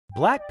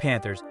Black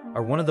panthers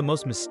are one of the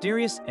most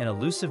mysterious and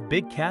elusive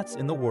big cats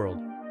in the world.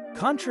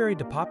 Contrary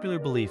to popular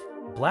belief,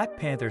 black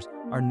panthers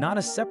are not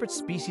a separate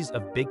species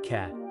of big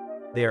cat.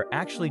 They are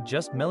actually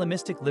just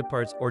melanistic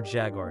leopards or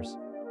jaguars.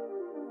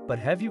 But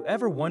have you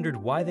ever wondered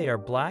why they are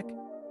black?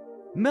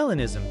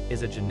 Melanism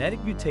is a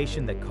genetic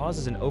mutation that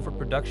causes an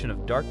overproduction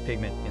of dark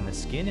pigment in the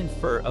skin and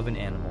fur of an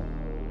animal.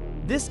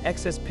 This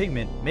excess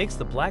pigment makes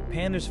the black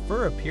panther's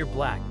fur appear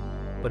black,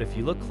 but if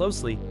you look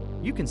closely,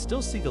 you can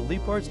still see the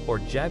leopard's or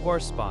jaguar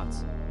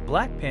spots.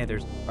 Black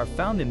panthers are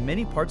found in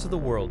many parts of the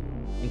world,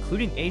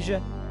 including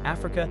Asia,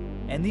 Africa,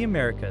 and the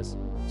Americas.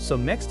 So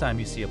next time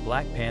you see a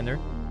black panther,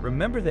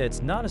 remember that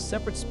it's not a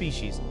separate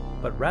species,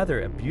 but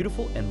rather a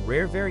beautiful and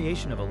rare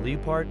variation of a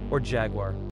leopard or jaguar.